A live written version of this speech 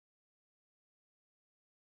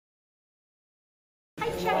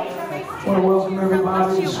I want to welcome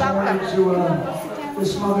everybody this morning to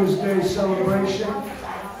this Mother's Day celebration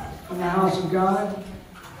in the house of God.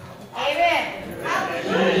 Amen.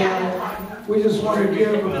 And, we just want to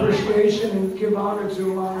give appreciation and give honor to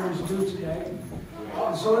who honor is due today.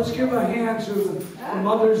 And so let's give a hand to the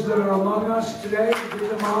mothers that are among us today. Give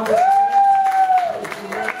them honor.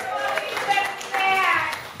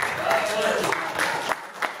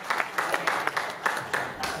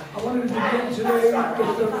 I wanted to begin today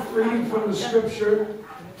with the reading from the scripture,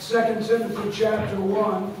 2 Timothy chapter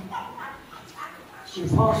 1.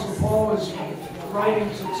 The Apostle Paul is writing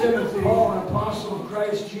to Timothy, Paul, an apostle of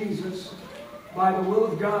Christ Jesus, by the will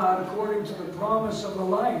of God, according to the promise of the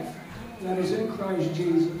life that is in Christ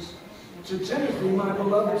Jesus. To Timothy, my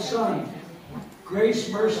beloved son,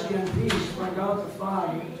 grace, mercy, and peace from God the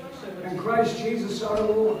Father and Christ Jesus our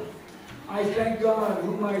Lord. I thank God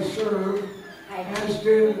whom I serve, as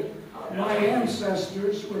did my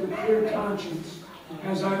ancestors with a clear conscience,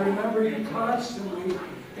 as I remember you constantly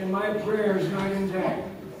in my prayers night and day.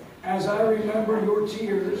 As I remember your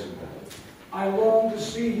tears, I long to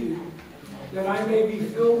see you, that I may be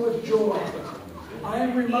filled with joy. I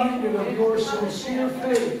am reminded of your sincere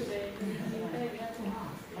faith,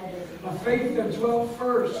 a faith that dwelt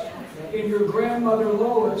first in your grandmother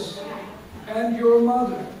Lois and your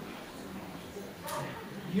mother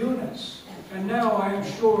Eunice, and now I am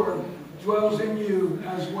sure dwells in you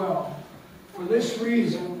as well. For this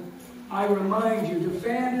reason, I remind you to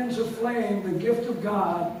fan into flame the gift of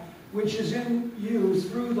God which is in you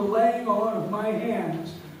through the laying on of my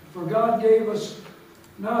hands. For God gave us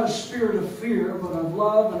not a spirit of fear, but of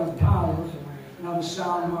love and of power and of a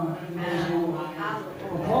sound mind.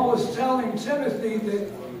 Well, Paul is telling Timothy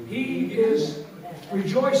that he is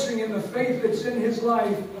rejoicing in the faith that's in his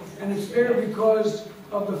life, and it's there because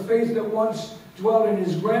of the faith that once dwelt in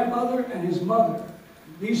his grandmother and his mother.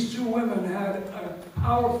 These two women had a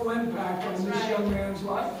powerful impact on this young man's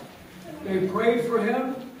life. They prayed for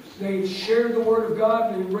him, they shared the word of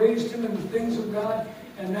God, they raised him in the things of God,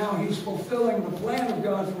 and now he's fulfilling the plan of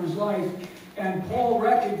God for his life. And Paul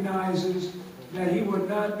recognizes that he would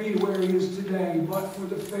not be where he is today but for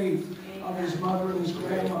the faith of his mother and his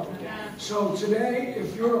grandmother. So today,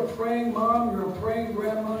 if you're a praying mom, you're a praying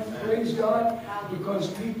grandma, praise God,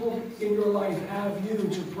 because people in your life have you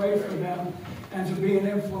to pray for them and to be an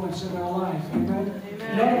influence in their life. Amen?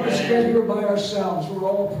 None of us get here by ourselves. We're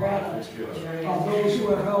all products of those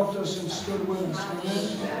who have helped us and stood with us.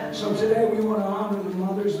 Amen? So today we want to honor the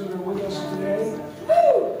mothers that are with us today.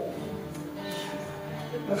 Woo!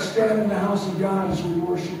 Let's stand in the house of God as we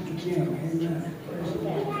worship the King. Amen. Praise the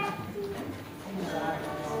Lord.